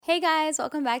Hey guys,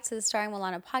 welcome back to the Starring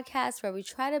Milana podcast, where we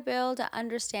try to build an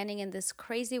understanding in this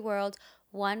crazy world,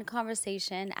 one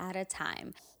conversation at a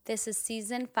time. This is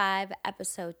season 5,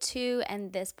 episode 2,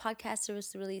 and this podcast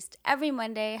is released every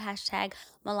Monday, hashtag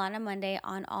Milana Monday,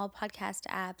 on all podcast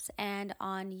apps and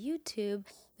on YouTube.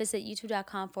 Visit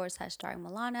youtube.com/starring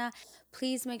Milana.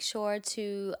 Please make sure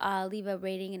to leave a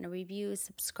rating and a review,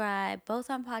 subscribe,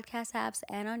 both on podcast apps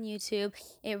and on YouTube.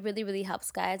 It really, really helps,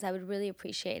 guys. I would really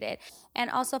appreciate it. And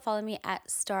also follow me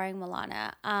at Starring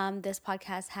Milana. This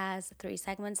podcast has 3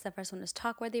 segments. The first one is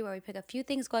Talkworthy, where we pick a few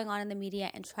things going on in the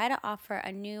media and try to offer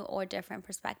a new or different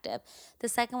perspective. The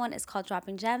second one is called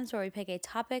Dropping Gems, where we pick a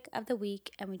topic of the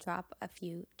week and we drop a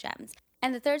few gems.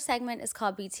 And the third segment is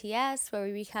called BTS, where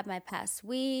we recap my past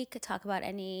week, talk about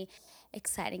any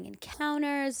exciting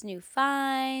encounters, new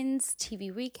finds,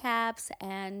 TV recaps,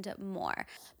 and more.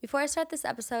 Before I start this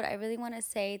episode, I really want to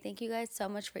say thank you guys so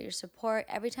much for your support.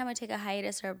 Every time I take a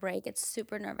hiatus or a break, it's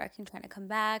super nerve-wracking trying to come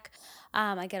back.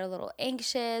 I get a little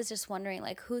anxious, just wondering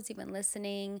like who's even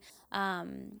listening.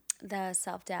 The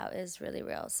self-doubt is really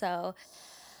real. So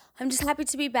I'm just happy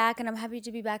to be back, and I'm happy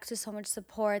to be back to so much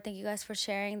support. Thank you guys for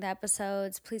sharing the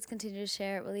episodes. Please continue to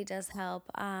share. It really does help.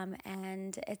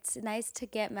 And it's nice to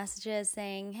get messages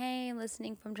saying, hey, I'm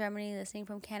listening from Germany, listening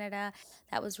from Canada.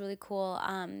 That was really cool.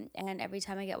 And every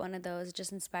time I get one of those, it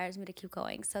just inspires me to keep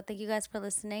going. So thank you guys for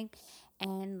listening,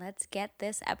 and let's get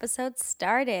this episode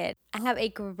started. I have a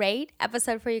great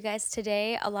episode for you guys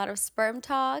today. A lot of sperm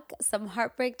talk, some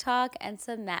heartbreak talk, and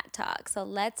some mat talk. So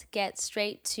let's get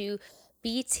straight to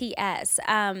BTS.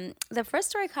 The first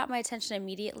story caught my attention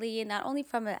immediately, not only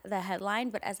from the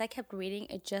headline, but as I kept reading,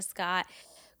 it just got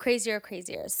crazier.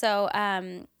 So,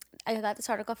 I got this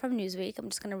article from Newsweek. I'm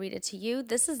just going to read it to you.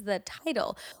 This is the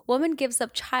title: Woman gives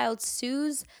up child,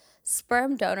 sues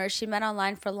sperm donor she met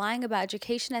online for lying about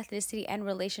education, ethnicity, and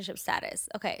relationship status.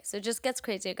 Okay, so it just gets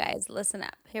crazier, guys. Listen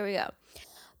up. Here we go.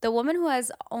 The woman, who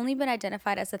has only been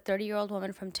identified as a 30-year-old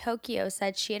woman from Tokyo,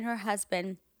 said she and her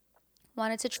husband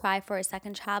wanted to try for a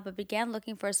second child, but began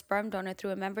looking for a sperm donor through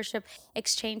a membership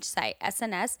exchange site,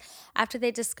 SNS, after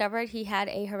they discovered he had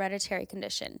a hereditary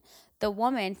condition. The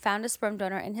woman found a sperm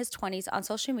donor in his 20s on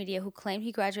social media who claimed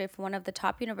he graduated from one of the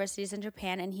top universities in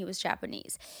Japan and he was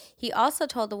Japanese. He also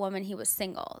told the woman he was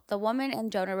single. The woman and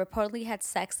donor reportedly had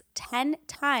sex 10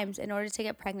 times in order to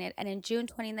get pregnant, and in June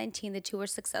 2019, the two were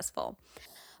successful.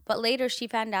 But later, she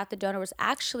found out the donor was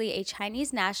actually a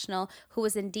Chinese national who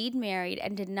was indeed married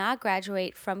and did not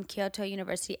graduate from Kyoto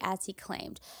University as he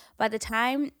claimed. By the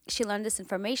time she learned this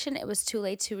information, it was too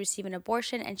late to receive an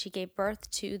abortion, and she gave birth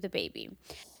to the baby.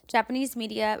 Japanese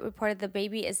media reported the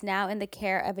baby is now in the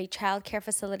care of a child care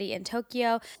facility in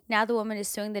Tokyo. Now the woman is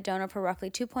suing the donor for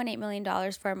roughly $2.8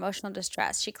 million for emotional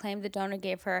distress. She claimed the donor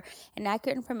gave her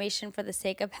inaccurate information for the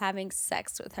sake of having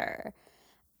sex with her.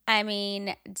 I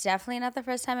mean, definitely not the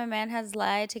first time a man has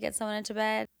lied to get someone into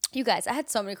bed. You guys, I had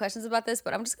so many questions about this,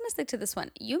 but I'm just going to stick to this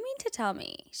one. You mean to tell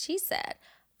me, she said,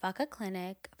 fuck a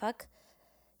clinic, fuck,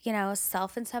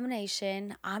 self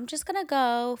insemination. I'm just going to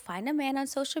go find a man on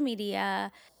social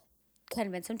media,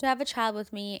 convince him to have a child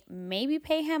with me, maybe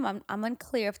pay him. I'm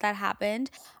unclear if that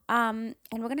happened. And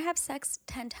we're going to have sex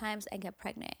 10 times and get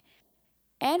pregnant.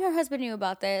 And her husband knew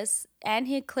about this, and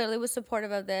he clearly was supportive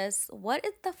of this. What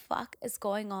the fuck is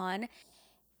going on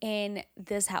in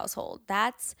this household?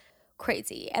 That's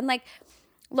crazy. And like,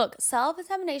 look,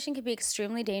 self-examination can be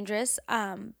extremely dangerous,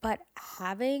 but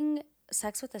having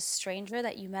sex with a stranger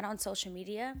that you met on social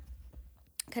media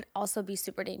could also be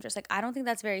super dangerous. Like, I don't think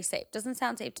that's very safe. Doesn't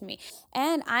sound safe to me.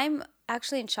 And I'm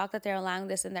actually in shock that they're allowing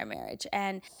this in their marriage.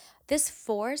 And this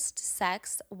forced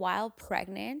sex while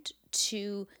pregnant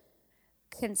to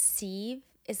conceive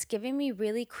is giving me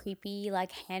really creepy,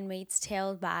 like Handmaid's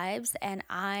Tale vibes, and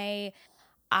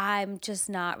I'm just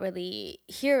not really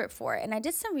here for it. And I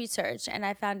did some research and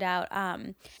I found out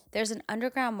there's an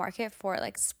underground market for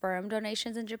like sperm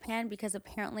donations in Japan, because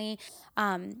apparently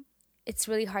it's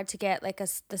really hard to get like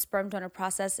the sperm donor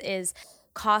process is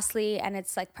costly, and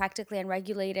it's like practically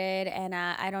unregulated, and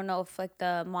I don't know if like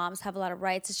the moms have a lot of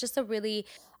rights. It's just a really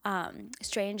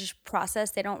strange process.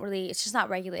 They don't really, it's just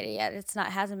not regulated yet.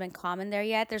 Hasn't been common there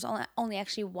yet. There's only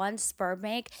actually one sperm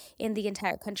bank in the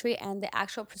entire country, and the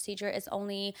actual procedure is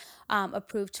only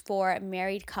approved for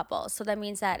married couples. So that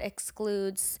means that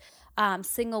excludes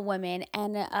single women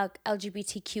and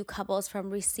LGBTQ couples from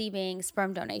receiving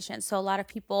sperm donations. So a lot of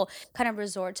people kind of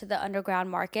resort to the underground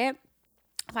market,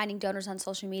 finding donors on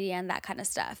social media and that kind of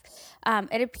stuff.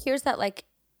 It appears that like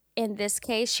in this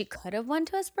case, she could have went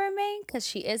to a sperm bank because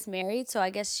she is married. So I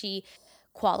guess she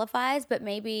qualifies, but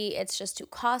maybe it's just too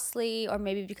costly, or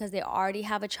maybe because they already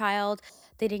have a child,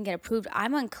 they didn't get approved.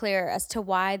 I'm unclear as to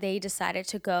why they decided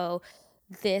to go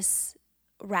this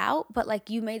route, but like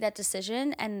you made that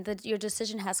decision and your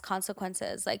decision has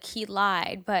consequences. Like he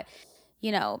lied, but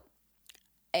you know,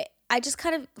 I just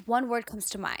kind of, one word comes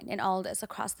to mind in all of this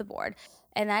across the board,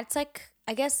 and that's like,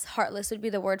 I guess heartless would be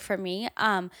the word for me.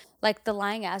 Like the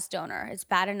lying ass donor, it's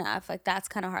bad enough. Like that's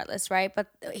kind of heartless, right? But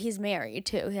he's married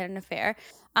too. He had an affair.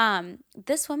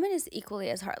 This woman is equally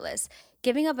as heartless.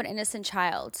 Giving up an innocent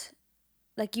child,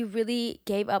 like you really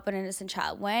gave up an innocent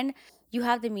child when you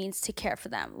have the means to care for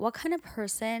them. What kind of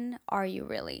person are you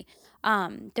really?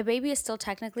 The baby is still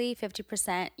technically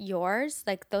 50% yours.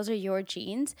 Like those are your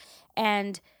genes.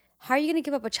 And how are you going to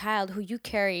give up a child who you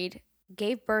carried,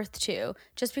 gave birth to,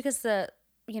 just because the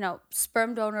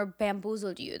sperm donor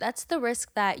bamboozled you? That's the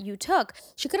risk that you took.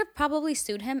 She could have probably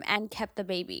sued him and kept the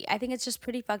baby. I think it's just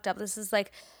pretty fucked up. This is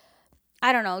like,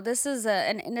 I don't know. This is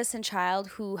an innocent child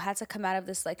who had to come out of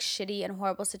this like shitty and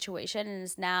horrible situation and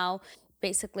is now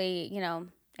basically,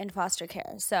 in foster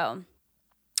care. So,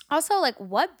 also, like,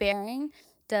 what bearing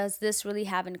does this really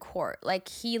have in court? Like,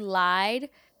 he lied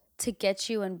to get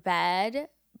you in bed,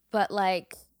 but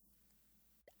like,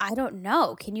 I don't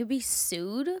know. Can you be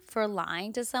sued for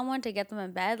lying to someone to get them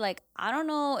in bed? Like, I don't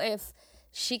know if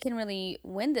she can really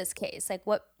win this case. Like,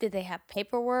 what did they have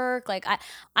paperwork? Like,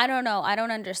 I don't know. I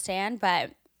don't understand, but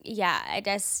yeah,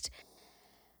 this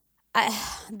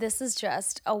is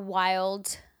just a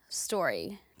wild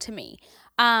story to me.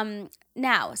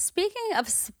 Now, speaking of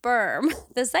sperm,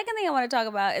 the second thing I want to talk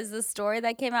about is the story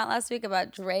that came out last week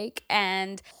about Drake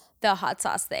and the hot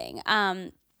sauce thing.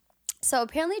 So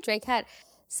apparently Drake had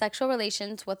sexual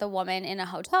relations with a woman in a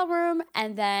hotel room,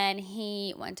 and then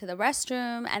he went to the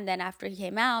restroom, and then after he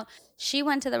came out, she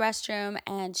went to the restroom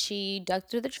and she dug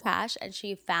through the trash and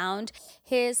she found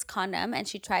his condom and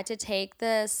she tried to take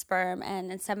the sperm and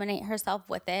inseminate herself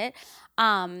with it.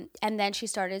 And then she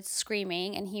started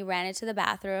screaming and he ran into the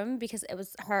bathroom because it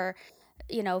was her,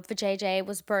 vajayjay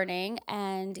was burning,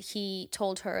 and he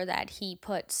told her that he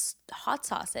put hot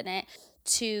sauce in it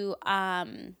to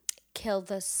kill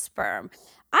the sperm.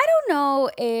 I don't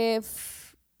know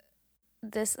if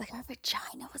this, like, her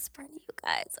vagina was burning, you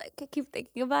guys. Like, I keep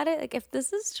thinking about it. Like, if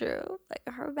this is true, like,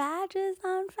 her badge is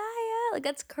on fire. Like,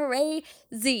 that's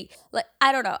crazy. Like,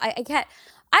 I don't know. I can't.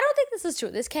 I don't think this is true.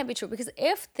 This can't be true, because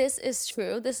if this is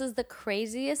true, this is the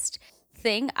craziest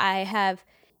thing I have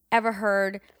ever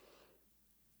heard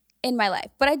in my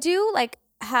life. But I do, like,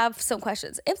 have some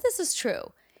questions. If this is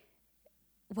true,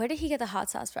 where did he get the hot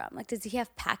sauce from? Like, does he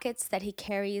have packets that he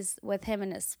carries with him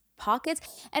in his pockets?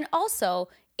 And also,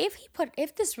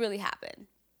 if this really happened,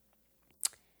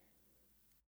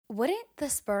 wouldn't the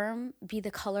sperm be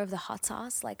the color of the hot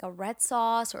sauce, like a red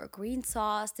sauce or a green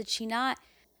sauce? Did she not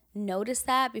notice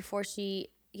that before she,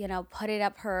 put it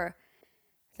up her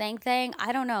thing?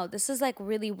 I don't know. This is like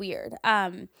really weird.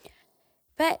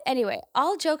 But anyway,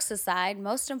 all jokes aside,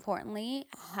 most importantly,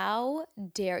 how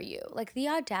dare you? Like, the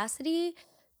audacity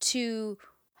to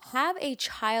have a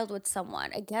child with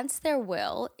someone against their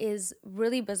will is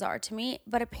really bizarre to me.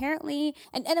 But apparently,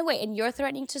 and wait, and you're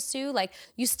threatening to sue? Like,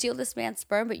 you steal this man's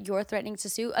sperm, but you're threatening to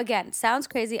sue? Again, sounds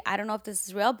crazy. I don't know if this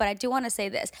is real, but I do want to say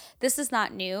this. This is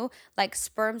not new. Like,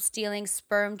 sperm stealing,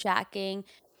 sperm jacking,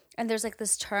 and there's like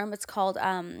this term, it's called,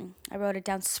 I wrote it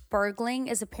down, spurgling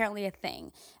is apparently a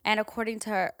thing. And according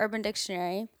to Urban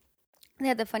Dictionary, they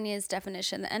had the funniest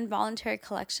definition: the involuntary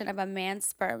collection of a man's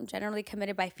sperm, generally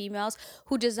committed by females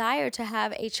who desire to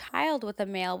have a child with a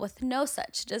male with no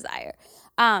such desire.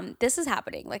 This is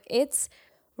happening. Like, it's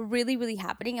really, really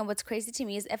happening. And what's crazy to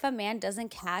me is if a man doesn't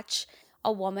catch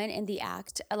a woman in the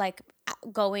act, like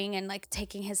going and like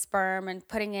taking his sperm and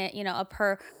putting it, up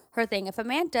her thing. If a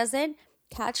man doesn't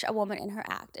catch a woman in her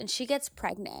act and she gets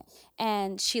pregnant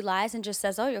and she lies and just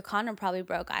says, "Oh, your condom probably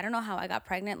broke. I don't know how I got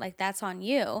pregnant." Like, that's on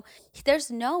you.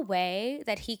 There's no way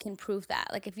that he can prove that.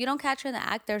 Like, if you don't catch her in the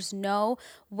act, there's no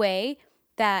way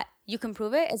that you can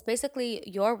prove it. It's basically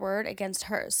your word against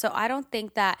hers. So I don't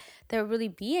think that there really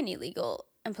be any legal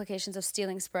implications of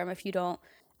stealing sperm if you don't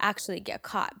actually get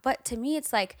caught. But to me,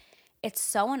 it's like, it's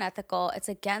so unethical. It's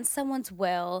against someone's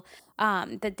will.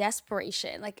 The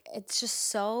desperation, like, it's just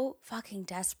so fucking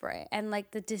desperate. And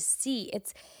like the deceit,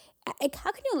 it's like,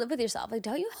 how can you live with yourself? Like,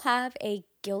 don't you have a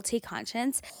guilty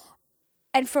conscience?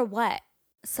 And for what?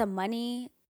 Some money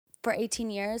for 18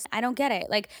 years? I don't get it.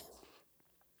 Like,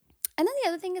 and then the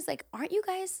other thing is, like, aren't you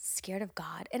guys scared of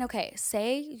God? And okay,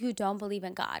 say you don't believe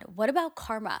in God. What about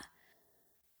karma?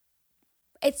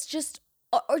 It's just,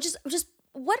 or just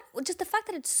what, just the fact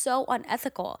that it's so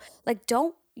unethical. Like,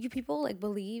 don't you people like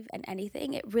believe in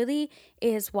anything? It really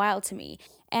is wild to me.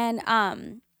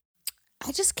 And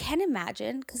I just can't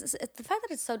imagine, because it's the fact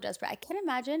that it's so desperate. I can't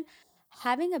imagine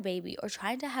having a baby or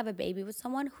trying to have a baby with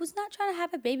someone who's not trying to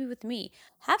have a baby with me.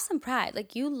 Have some pride.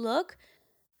 Like, you look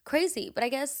crazy, but I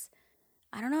guess,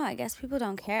 I don't know. I guess people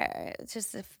don't care. It's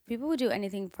just, if people would do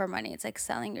anything for money, it's like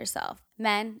selling yourself.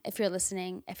 Men, if you're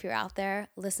listening, if you're out there,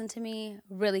 listen to me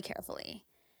really carefully.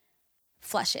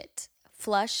 Flush it.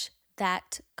 Flush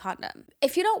that condom.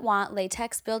 If you don't want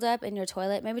latex buildup in your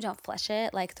toilet, maybe don't flush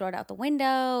it. Like, throw it out the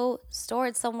window, store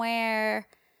it somewhere,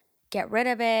 get rid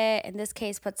of it. In this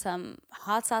case, put some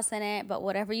hot sauce in it. But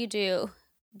whatever you do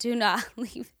not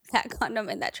leave that condom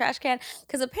in that trash can,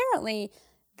 because apparently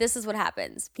this is what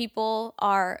happens. People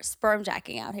are sperm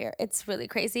jacking out here. It's really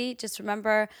crazy. Just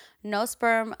remember, no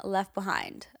sperm left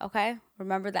behind, okay?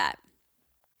 Remember that.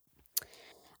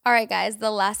 All right, guys,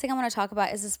 the last thing I want to talk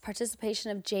about is this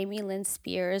participation of Jamie Lynn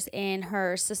Spears in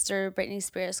her sister Britney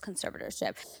Spears'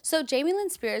 conservatorship. So, Jamie Lynn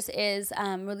Spears is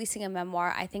releasing a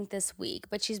memoir, I think, this week,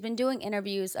 but she's been doing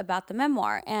interviews about the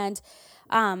memoir. And,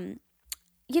 not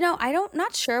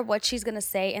sure what she's going to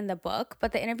say in the book,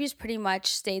 but the interviews pretty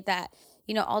much state that,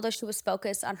 although she was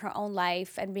focused on her own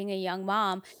life and being a young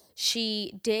mom,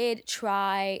 she did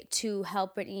try to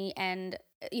help Britney and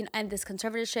this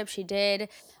conservatorship. She did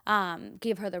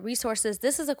give her the resources.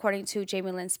 This is according to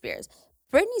Jamie Lynn Spears.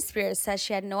 Britney Spears says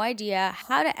she had no idea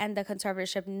how to end the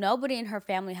conservatorship. Nobody in her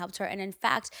family helped her. And in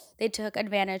fact, they took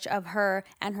advantage of her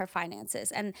and her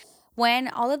finances. And when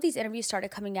all of these interviews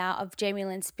started coming out of Jamie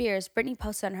Lynn Spears, Britney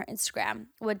posted on her Instagram,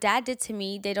 "What dad did to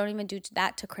me, they don't even do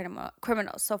that to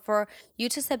criminals. So for you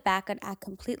to sit back and act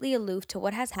completely aloof to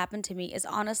what has happened to me is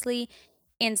honestly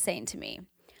insane to me."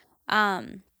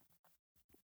 Um,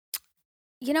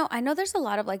 I know there's a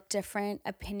lot of like different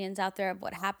opinions out there of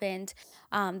what happened.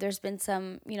 There's been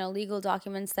some, legal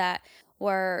documents that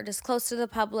were disclosed to the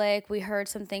public. We heard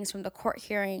some things from the court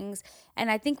hearings, and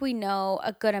I think we know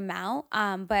a good amount.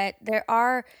 But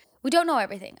we don't know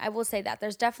everything. I will say that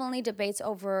there's definitely debates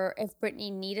over if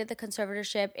Britney needed the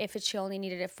conservatorship, if she only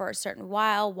needed it for a certain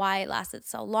while, why it lasted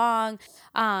so long.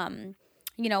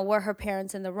 Were her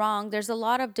parents in the wrong? There's a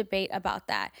lot of debate about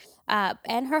that.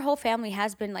 And her whole family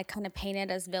has been like kind of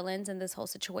painted as villains in this whole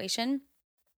situation.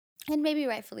 And maybe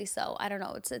rightfully so. I don't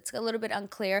know. It's a little bit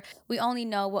unclear. We only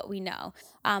know what we know.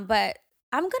 But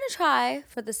I'm gonna try,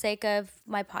 for the sake of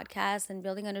my podcast and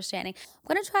building understanding,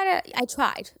 I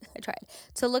tried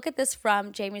to look at this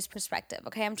from Jamie's perspective.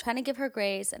 Okay. I'm trying to give her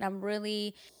grace, and I'm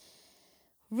really,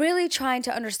 really trying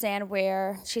to understand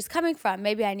where she's coming from.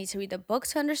 Maybe I need to read the book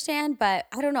to understand, but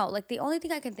I don't know. Like, the only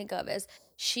thing I can think of is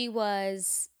she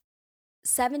was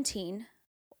 17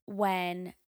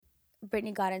 when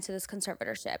Britney got into this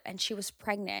conservatorship, and she was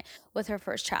pregnant with her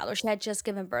first child, or she had just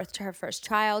given birth to her first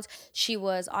child. She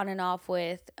was on and off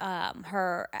with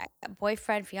her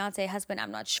boyfriend, fiance, husband,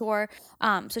 I'm not sure.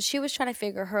 So she was trying to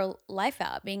figure her life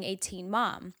out, being a teen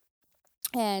mom.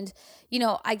 And,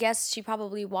 I guess she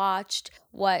probably watched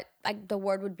what, like, the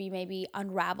word would be maybe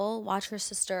unravel, watch her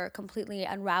sister completely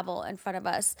unravel in front of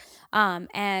us.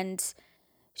 And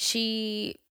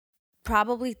she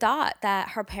probably thought that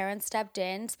her parents stepped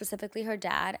in, specifically her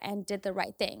dad, and did the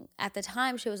right thing. At the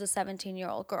time, she was a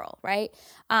 17-year-old girl, right?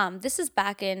 This is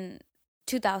back in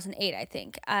 2008, I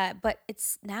think, but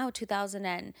it's now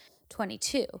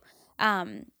 2022.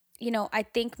 I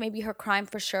think maybe her crime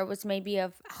for sure was maybe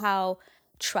of how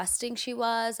trusting she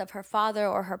was of her father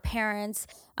or her parents,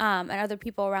 and other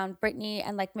people around Britney.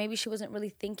 And like, maybe she wasn't really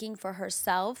thinking for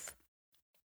herself.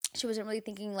 She wasn't really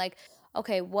thinking like,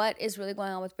 okay, what is really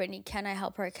going on with Britney? Can I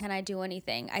help her? Can I do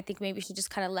anything? I think maybe she just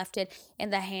kind of left it in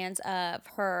the hands of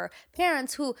her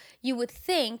parents, who you would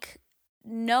think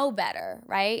know better,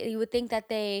 right? You would think that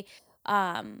they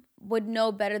would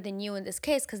know better than you in this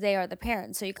case, because they are the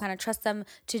parents. So you kind of trust them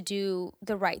to do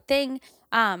the right thing.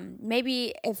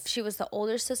 Maybe if she was the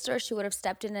older sister, she would have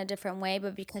stepped in a different way,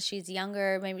 but because she's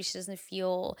younger, maybe she doesn't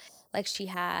feel like she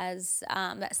has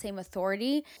that same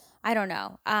authority. I don't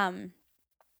know.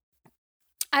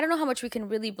 I don't know how much we can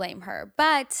really blame her,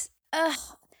 but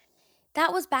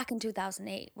that was back in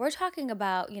 2008. We're talking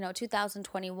about,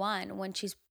 2021, when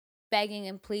she's begging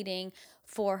and pleading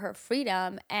for her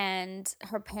freedom, and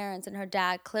her parents and her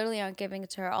dad clearly aren't giving it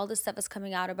to her. All this stuff is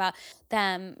coming out about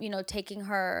them, taking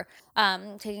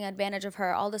advantage of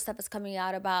her. All this stuff is coming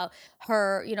out about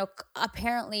her,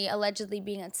 apparently, allegedly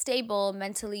being unstable,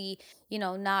 mentally,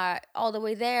 not all the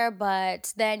way there.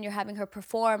 But then you're having her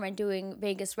perform and doing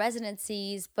Vegas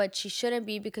residencies, but she shouldn't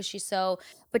be, because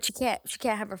but she can't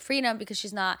have her freedom because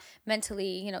she's not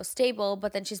mentally, stable.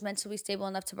 But then she's mentally stable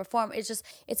enough to perform.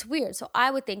 It's weird. So I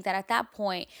would think that at that point,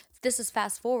 this is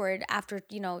fast forward after,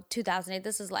 2008.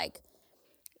 This is like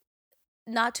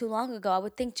not too long ago, I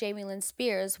would think Jamie Lynn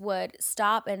Spears would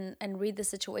stop and read the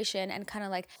situation and kind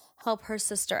of like help her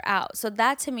sister out. So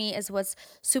that to me is what's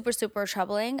super, super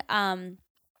troubling.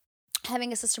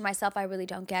 Having a sister myself, I really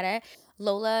don't get it.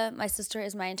 Lola, my sister,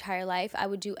 is my entire life. I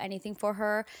would do anything for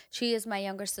her. She is my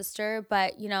younger sister,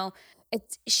 but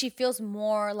she feels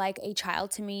more like a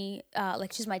child to me.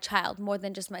 Like she's my child more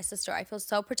than just my sister. I feel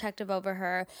so protective over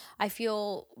her. I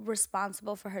feel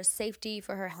responsible for her safety,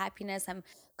 for her happiness. I'm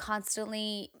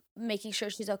constantly making sure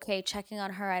she's okay, checking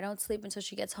on her. I don't sleep until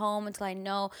she gets home, until I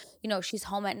know, she's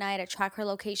home at night. I track her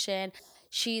location.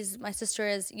 My sister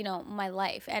is, my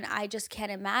life. And I just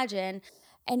can't imagine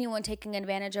anyone taking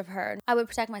advantage of her. I would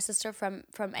protect my sister from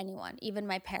anyone, even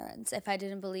my parents, if I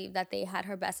didn't believe that they had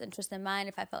her best interest in mind,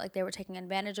 if I felt like they were taking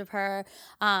advantage of her.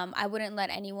 I wouldn't let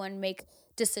anyone make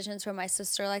decisions for my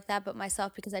sister like that, but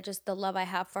myself, because the love I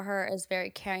have for her is very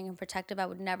caring and protective. I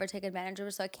would never take advantage of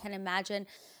her. So I can't imagine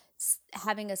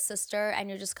having a sister and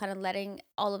you're just kind of letting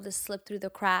all of this slip through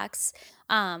the cracks,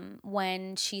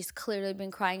 when she's clearly been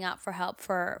crying out for help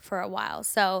for a while.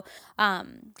 So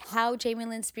how Jamie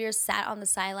Lynn Spears sat on the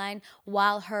sideline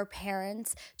while her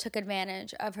parents took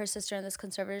advantage of her sister in this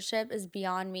conservatorship is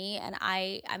beyond me, and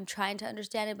I'm trying to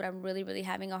understand it, but I'm really, really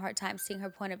having a hard time seeing her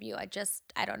point of view.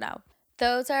 I don't know.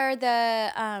 Those are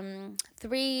the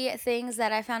three things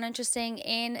that I found interesting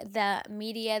in the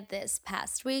media this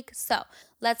past week. So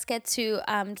let's get to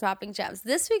dropping gems.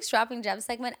 This week's dropping gems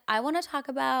segment, I want to talk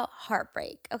about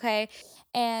heartbreak. Okay.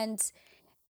 And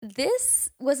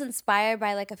this was inspired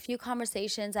by like a few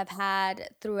conversations I've had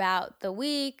throughout the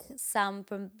week, some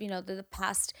from, the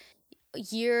past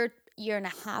year and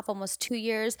a half, almost 2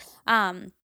 years.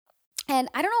 And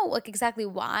I don't know like exactly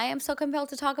why I'm so compelled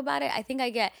to talk about it. I think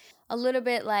I get a little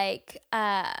bit like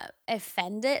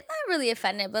offended, not really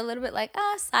offended, but a little bit like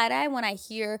side eye when I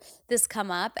hear this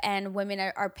come up and women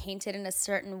are painted in a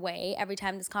certain way every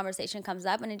time this conversation comes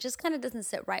up, and it just kind of doesn't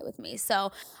sit right with me.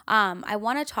 So I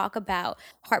want to talk about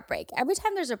heartbreak. Every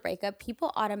time there's a breakup,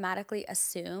 people automatically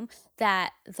assume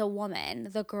that the woman,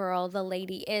 the girl, the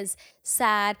lady is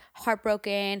sad,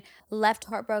 heartbroken, left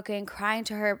heartbroken, crying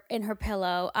to her in her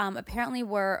pillow. Apparently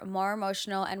we're more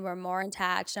emotional and we're more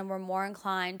attached and we're more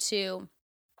inclined to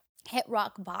hit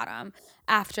rock bottom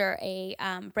after a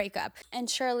breakup. And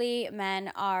surely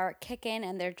men are kicking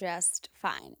and they're just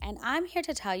fine. And I'm here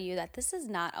to tell you that this is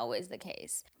not always the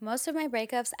case. Most of my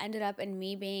breakups ended up in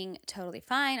me being totally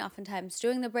fine, oftentimes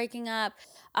doing the breaking up.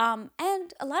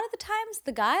 And a lot of the times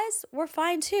the guys were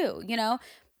fine too,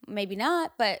 maybe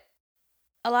not, but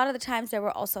a lot of the times they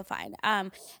were also fine.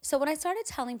 So when I started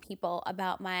telling people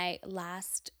about my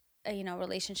last,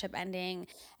 relationship ending,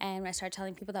 and when I started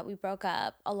telling people that we broke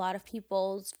up, a lot of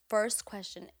people's first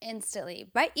question instantly,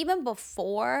 right, even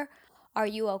before, "Are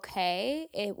you okay?"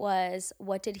 It was,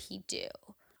 "What did he do?"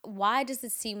 Why does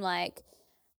it seem like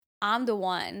I'm the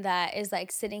one that is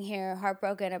like sitting here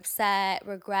heartbroken, upset,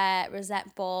 regret,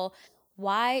 resentful?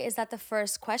 Why is that the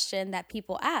first question that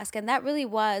people ask? And that really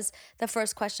was the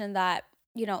first question that,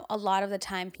 a lot of the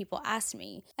time people ask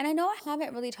me. And I know I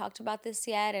haven't really talked about this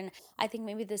yet. And I think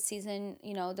maybe this season,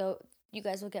 though, you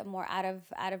guys will get more out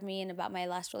of me and about my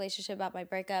last relationship, about my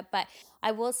breakup. But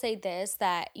I will say this,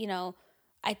 that,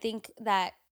 I think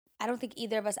that I don't think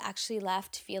either of us actually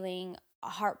left feeling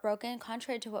heartbroken,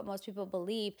 contrary to what most people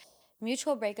believe.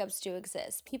 Mutual breakups do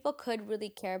exist. People could really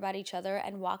care about each other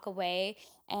and walk away,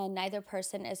 and neither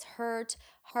person is hurt,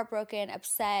 heartbroken,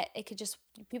 upset.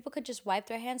 People could just wipe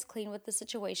their hands clean with the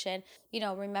situation,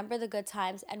 remember the good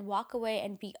times and walk away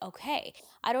and be okay.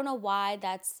 I don't know why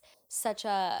that's such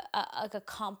a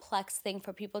complex thing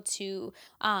for people to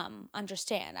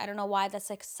understand. I don't know why that's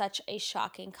like such a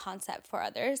shocking concept for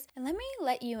others. And let me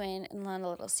let you in and learn a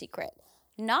little secret.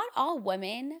 Not all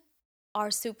women are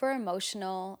super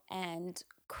emotional and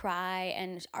cry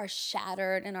and are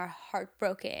shattered and are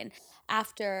heartbroken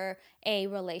after a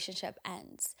relationship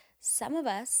ends. Some of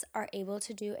us are able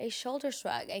to do a shoulder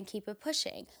shrug and keep it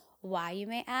pushing. Why, you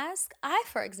may ask? I,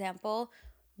 for example,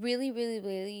 really, really,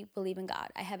 really believe in God.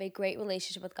 I have a great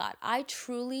relationship with God. I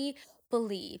truly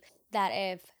believe that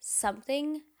if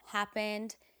something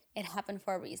happened, it happened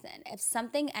for a reason. If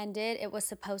something ended, it was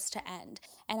supposed to end.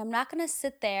 And I'm not going to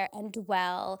sit there and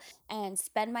dwell and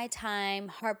spend my time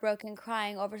heartbroken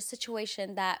crying over a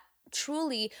situation that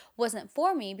truly wasn't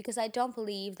for me, because I don't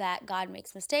believe that God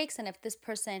makes mistakes, and if this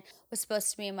person was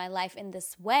supposed to be in my life in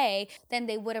this way, then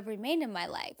they would have remained in my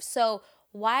life. So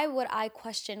why would I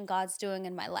question God's doing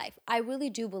in my life? I really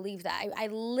do believe that. I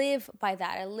live by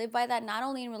that. I live by that not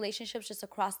only in relationships, just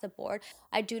across the board.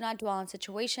 I do not dwell on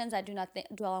situations. I do not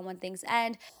dwell on when things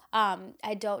end.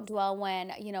 I don't dwell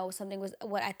when, something was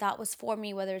what I thought was for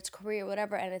me, whether it's career or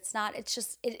whatever, and it's not. It's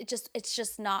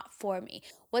just not for me.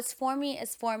 What's for me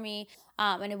is for me,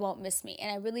 and it won't miss me.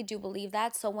 And I really do believe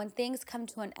that. So when things come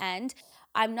to an end,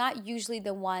 I'm not usually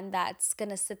the one that's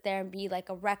gonna sit there and be like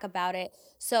a wreck about it.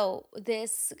 So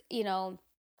this,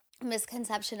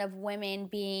 misconception of women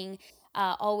being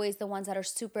always the ones that are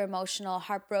super emotional,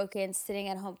 heartbroken, sitting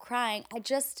at home crying. I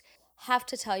just have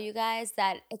to tell you guys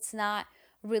that it's not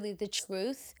really the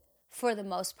truth for the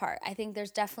most part. I think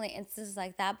there's definitely instances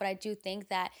like that, but I do think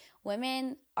that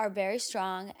women are very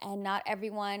strong and not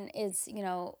everyone is,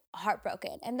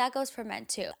 heartbroken. And that goes for men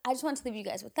too. I just want to leave you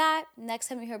guys with that. Next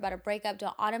time you hear about a breakup,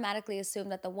 don't automatically assume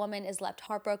that the woman is left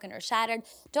heartbroken or shattered.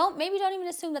 Don't even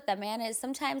assume that the man is.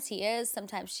 Sometimes he is,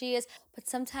 sometimes she is, but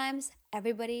sometimes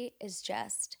everybody is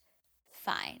just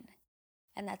fine.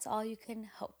 And that's all you can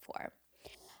hope for.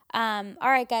 All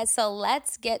right, guys, so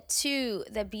let's get to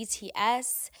the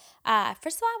BTS.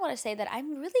 First of all, I want to say that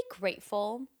I'm really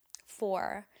grateful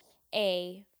for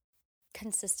a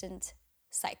consistent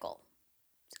cycle,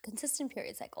 consistent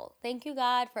period cycle. Thank you,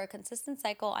 God, for a consistent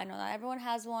cycle. I know not everyone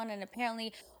has one, and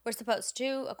apparently we're supposed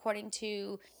to, according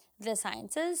to the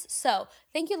sciences. So,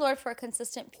 thank you, Lord, for a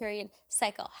consistent period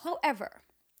cycle. However,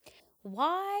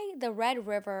 why the Red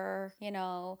River,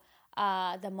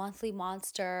 the monthly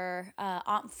monster,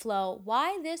 Aunt Flo,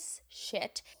 why this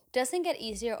shit doesn't get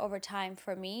easier over time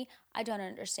for me, I don't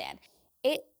understand.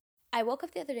 It. I woke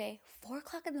up the other day, 4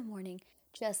 o'clock in the morning,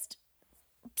 just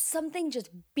something just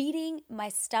beating my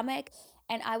stomach,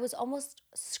 and I was almost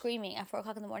screaming at 4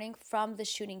 o'clock in the morning from the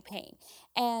shooting pain.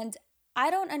 And I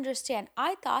don't understand.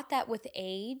 I thought that with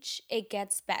age it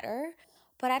gets better,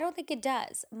 but I don't think it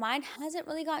does. Mine hasn't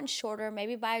really gotten shorter,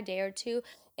 maybe by a day or two.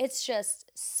 It's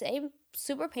just same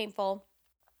super painful,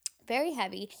 very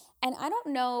heavy. And I don't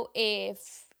know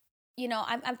if,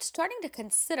 I'm starting to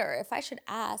consider if I should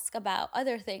ask about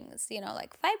other things,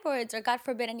 like fibroids or God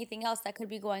forbid anything else that could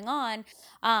be going on.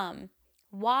 Um,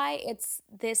 why it's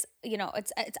this,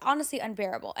 it's honestly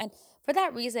unbearable. And for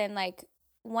that reason, like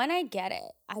when I get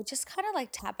it, I just kind of like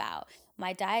tap out.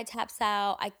 My diet taps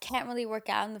out. I can't really work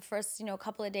out in the first,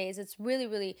 couple of days. It's really,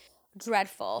 really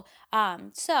dreadful.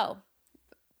 So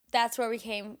that's where we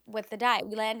came with the diet.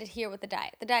 We landed here with the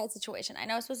diet situation. I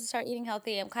know I'm supposed to start eating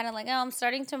healthy. I'm kind of like, oh, I'm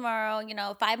starting tomorrow,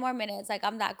 5 more minutes. Like,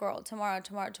 I'm that girl tomorrow,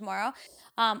 tomorrow, tomorrow.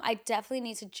 I definitely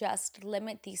need to just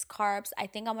limit these carbs. I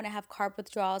think I'm going to have carb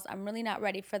withdrawals. I'm really not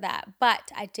ready for that.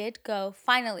 But I did go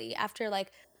finally after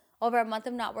like over a month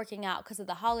of not working out because of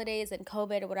the holidays and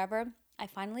COVID or whatever. I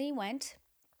finally went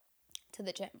to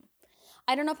the gym.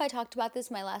 I don't know if I talked about this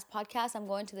in my last podcast. I'm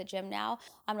going to the gym now.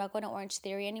 I'm not going to Orange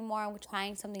Theory anymore. I'm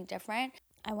trying something different.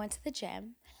 I went to the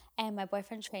gym and my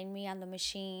boyfriend trained me on the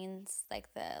machines,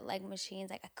 like the leg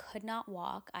machines. Like I could not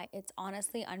walk. It's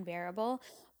honestly unbearable,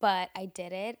 but I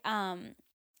did it. And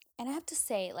I have to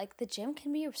say, like the gym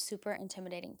can be a super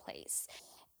intimidating place.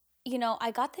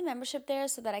 I got the membership there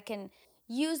so that I can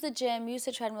use the gym, use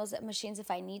the treadmills, machines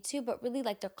if I need to, but really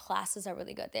like their classes are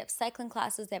really good. They have cycling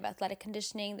classes, they have athletic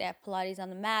conditioning, they have Pilates on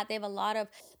the mat, they have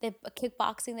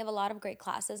kickboxing, they have a lot of great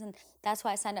classes, and that's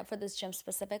why I signed up for this gym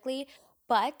specifically.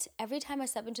 But every time I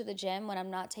step into the gym when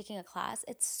I'm not taking a class,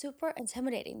 it's super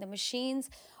intimidating. The machines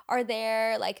are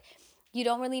there, like you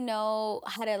don't really know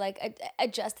how to like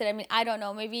adjust it. I mean, I don't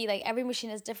know. Maybe like every machine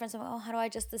is different. So I'm like, oh, how do I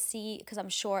adjust the seat? Because I'm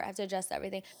short, I have to adjust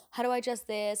everything. How do I adjust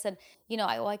this? And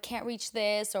I can't reach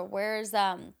this, or where's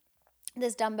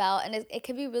this dumbbell, and it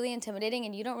can be really intimidating,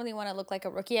 and you don't really want to look like a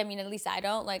rookie. I mean, at least I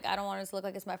don't. Like, I don't want it to look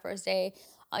like it's my first day,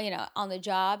 on the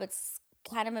job. It's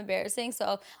kind of embarrassing.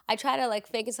 So I try to like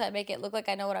fake it so I make it look like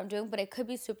I know what I'm doing, but it could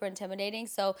be super intimidating.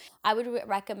 So I would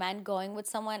recommend going with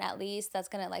someone at least that's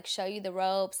gonna like show you the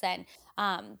ropes and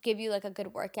give you like a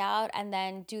good workout, and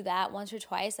then do that once or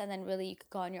twice, and then really you could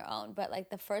go on your own. But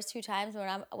like the first few times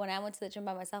when I went to the gym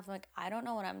by myself, I'm like, I don't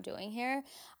know what I'm doing here,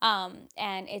 and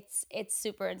it's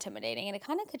super intimidating, and it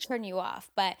kind of could turn you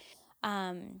off. But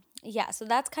yeah, so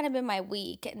that's kind of been my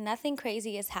week. Nothing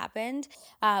crazy has happened,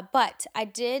 but I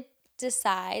did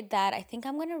decide that I think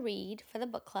I'm going to read for the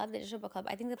book club, the digital book club.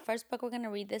 I think the first book we're going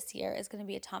to read this year is going to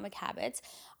be Atomic Habits.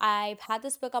 I've had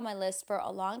this book on my list for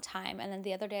a long time, and then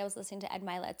the other day I was listening to Ed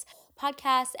Milet's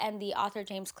podcast, and the author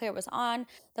James Clear was on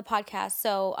the podcast.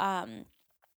 So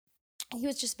he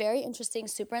was just very interesting,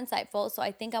 super insightful. So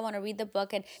I think I want to read the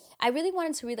book, and I really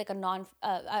wanted to read like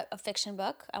a fiction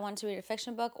book. I wanted to read a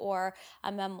fiction book or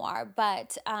a memoir,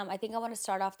 but I think I want to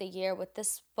start off the year with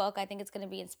this book. I think it's going to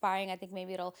be inspiring. I think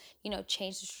maybe it'll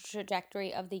change the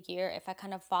trajectory of the year if I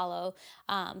kind of follow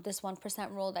this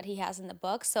 1% rule that he has in the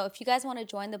book. So if you guys want to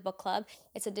join the book club,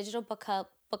 it's a digital book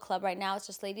club right now. It's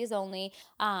just ladies only.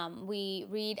 We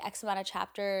read X amount of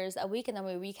chapters a week, and then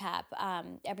we recap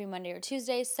every Monday or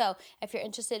Tuesday. So if you're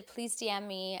interested, please DM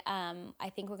me. I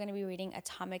think we're going to be reading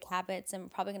Atomic Habits, and we're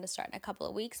probably going to start in a couple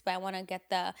of weeks, but I want to get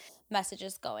the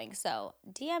messages going. So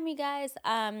DM me, guys.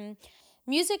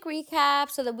 Music recap.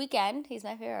 So The Weeknd, he's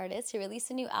my favorite artist. He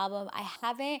released a new album. I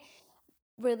haven't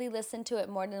really listened to it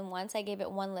more than once. I gave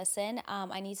it one listen.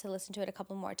 I need to listen to it a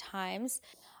couple more times.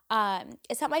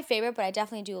 It's not my favorite, but I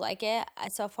definitely do like it.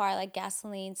 So far, I like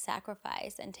Gasoline,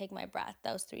 Sacrifice, and Take My Breath.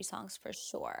 Those three songs for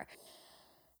sure.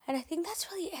 And I think that's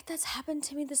really it that's happened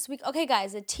to me this week. Okay,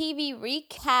 guys, a TV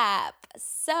recap.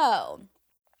 So,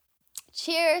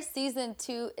 Cheers season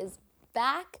 2 is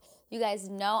back. You guys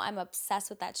know I'm obsessed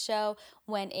with that show.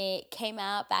 When it came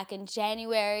out back in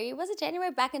January, was it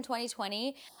January? Back in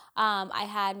 2020, I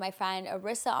had my friend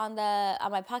Arissa on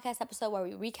my podcast episode where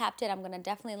we recapped it. I'm gonna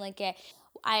definitely link it.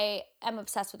 I am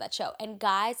obsessed with that show. And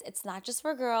guys, it's not just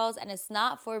for girls, and it's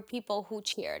not for people who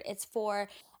cheered. It's for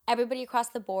everybody across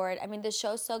the board. I mean, the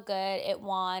show's so good. It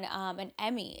won an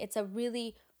Emmy. It's a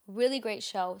really great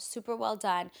show, super well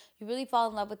done. You really fall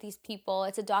in love with these people.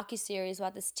 It's a docu-series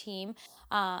about this team.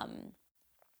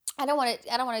 I don't want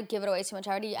to give it away too much.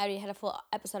 I already had a full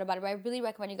episode about it, but I really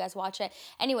recommend you guys watch it.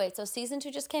 Anyway, so season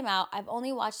 2 just came out. I've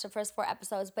only watched the first 4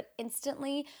 episodes, but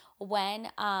instantly when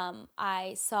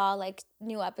I saw like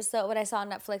new episode, when I saw on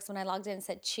Netflix, when I logged in and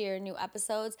said cheer new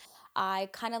episodes, I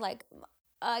kind of like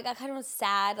I got kind of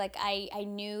sad. Like I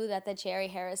knew that the Jerry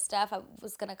Harris stuff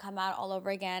was gonna come out all over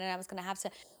again, and I was gonna have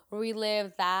to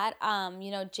relive that.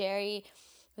 Jerry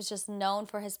was just known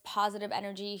for his positive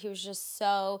energy. He was just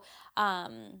so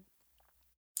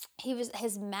he was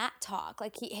his mat talk,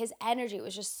 like his energy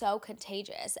was just so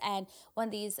contagious. And when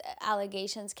these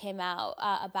allegations came out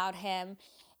about him,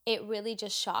 it really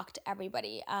just shocked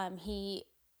everybody. His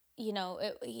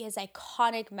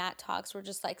iconic mat talks were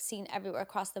just like seen everywhere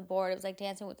across the board. It was like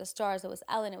Dancing with the Stars, it was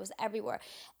Ellen, it was everywhere.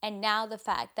 And now the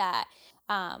fact that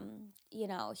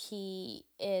he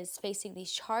is facing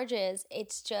these charges,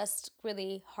 it's just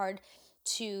really hard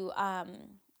to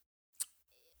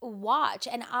watch.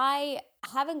 And I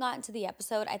haven't gotten to the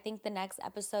episode. I think the next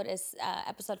episode is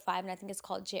episode 5, and I think it's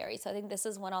called Jerry. So I think this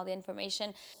is when all the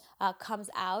information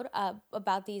comes out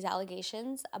about these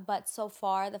allegations. But so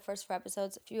far, the first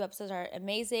few episodes are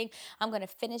amazing. I'm going to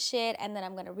finish it, and then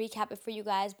I'm going to recap it for you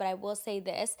guys. But I will say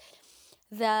this.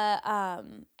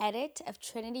 The edit of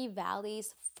Trinity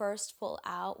Valley's first full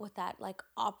out with that like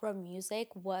opera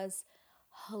music was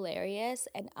hilarious,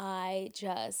 and I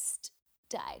just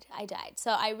died. I died.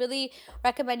 So I really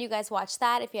recommend you guys watch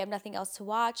that if you have nothing else to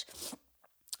watch.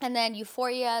 And then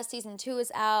Euphoria season 2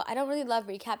 is out. I don't really love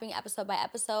recapping episode by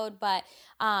episode, but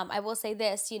I will say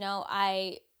this,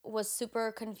 I was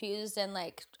super confused and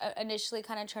like initially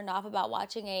kind of turned off about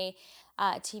watching a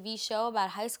TV show about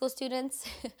high school students.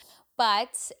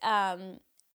 But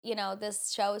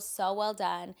this show is so well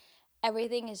done.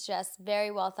 Everything is just very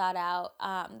well thought out.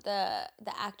 The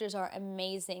actors are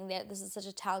amazing. This is such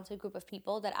a talented group of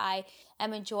people that I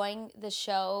am enjoying the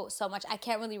show so much. I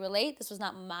can't really relate. This was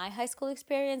not my high school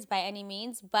experience by any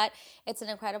means, but it's an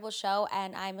incredible show,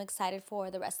 and I'm excited for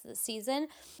the rest of the season.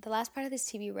 The last part of this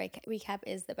TV recap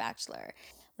is The Bachelor.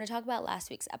 I'm going to talk about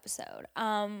last week's episode.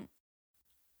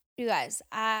 You guys,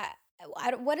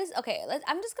 what is okay?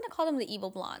 I'm just gonna call them the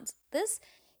evil blondes. This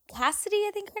Cassidy,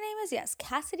 I think her name is. Yes,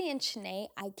 Cassidy and Shanae.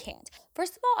 I can't.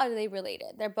 First of all, are they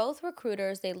related? They're both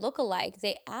recruiters. They look alike.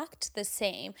 They act the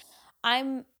same.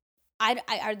 I'm.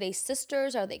 Are they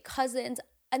sisters? Are they cousins?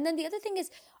 And then the other thing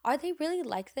is, are they really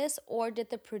like this, or did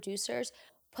the producers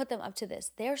put them up to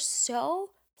this? They're so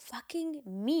fucking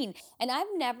mean. And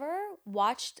I've never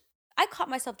watched. I caught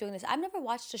myself doing this. I've never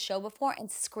watched a show before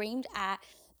and screamed at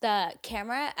the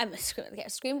camera.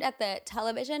 Screamed at the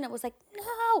television and was like,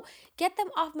 no, get them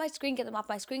off my screen, get them off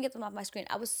my screen, get them off my screen.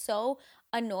 I was so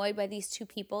annoyed by these two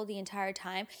people the entire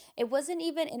time. It wasn't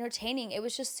even entertaining. It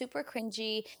was just super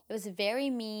cringy. It was very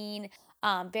mean,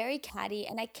 very catty.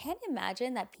 And I can't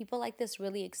imagine that people like this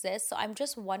really exist. So I'm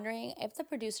just wondering if the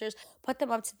producers put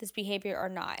them up to this behavior or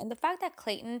not. And the fact that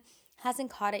Clayton hasn't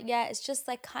caught it yet, it's just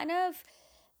like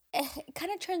it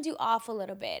kind of turns you off a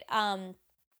little bit.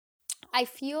 I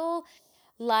feel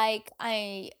like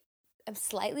I am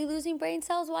slightly losing brain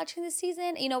cells watching this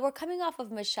season. We're coming off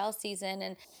of Michelle's season,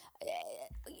 and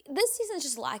this season is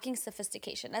just lacking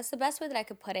sophistication. That's the best way that I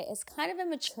could put it. It's kind of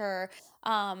immature.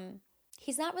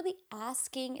 He's not really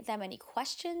asking them any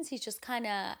questions. He's just kind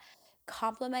of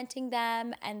complimenting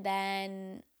them and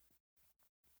then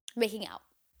making out.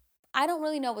 I don't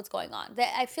really know what's going on.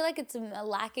 I feel like it's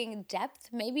lacking depth.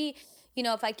 Maybe,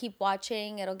 if I keep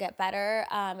watching, it'll get better.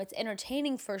 It's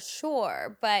entertaining for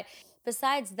sure, but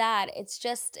besides that,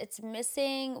 it's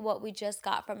missing what we just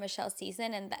got from Michelle's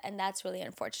season, and that's really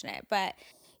unfortunate. But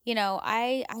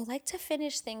I like to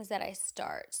finish things that I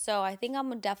start, so I think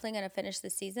I'm definitely gonna finish the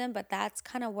season. But that's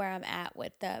kind of where I'm at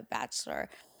with The Bachelor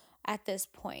at this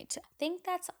point. I think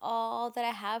that's all that I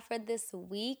have for this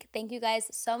week. Thank you guys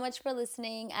so much for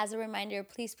listening. As a reminder,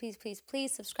 please, please, please,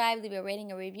 please subscribe, leave a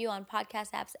rating, a review on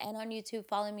podcast apps and on YouTube.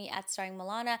 Follow me at Starring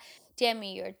Milana. DM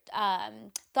me your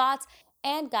thoughts.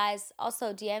 And guys,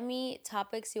 also DM me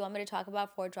topics you want me to talk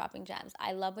about for Dropping Gems.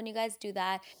 I love when you guys do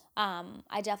that.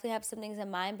 I definitely have some things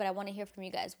in mind, but I want to hear from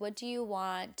you guys. What do you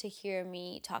want to hear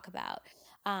me talk about?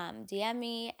 DM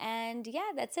me. And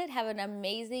yeah, that's it. Have an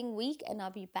amazing week, and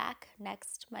I'll be back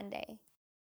next Monday.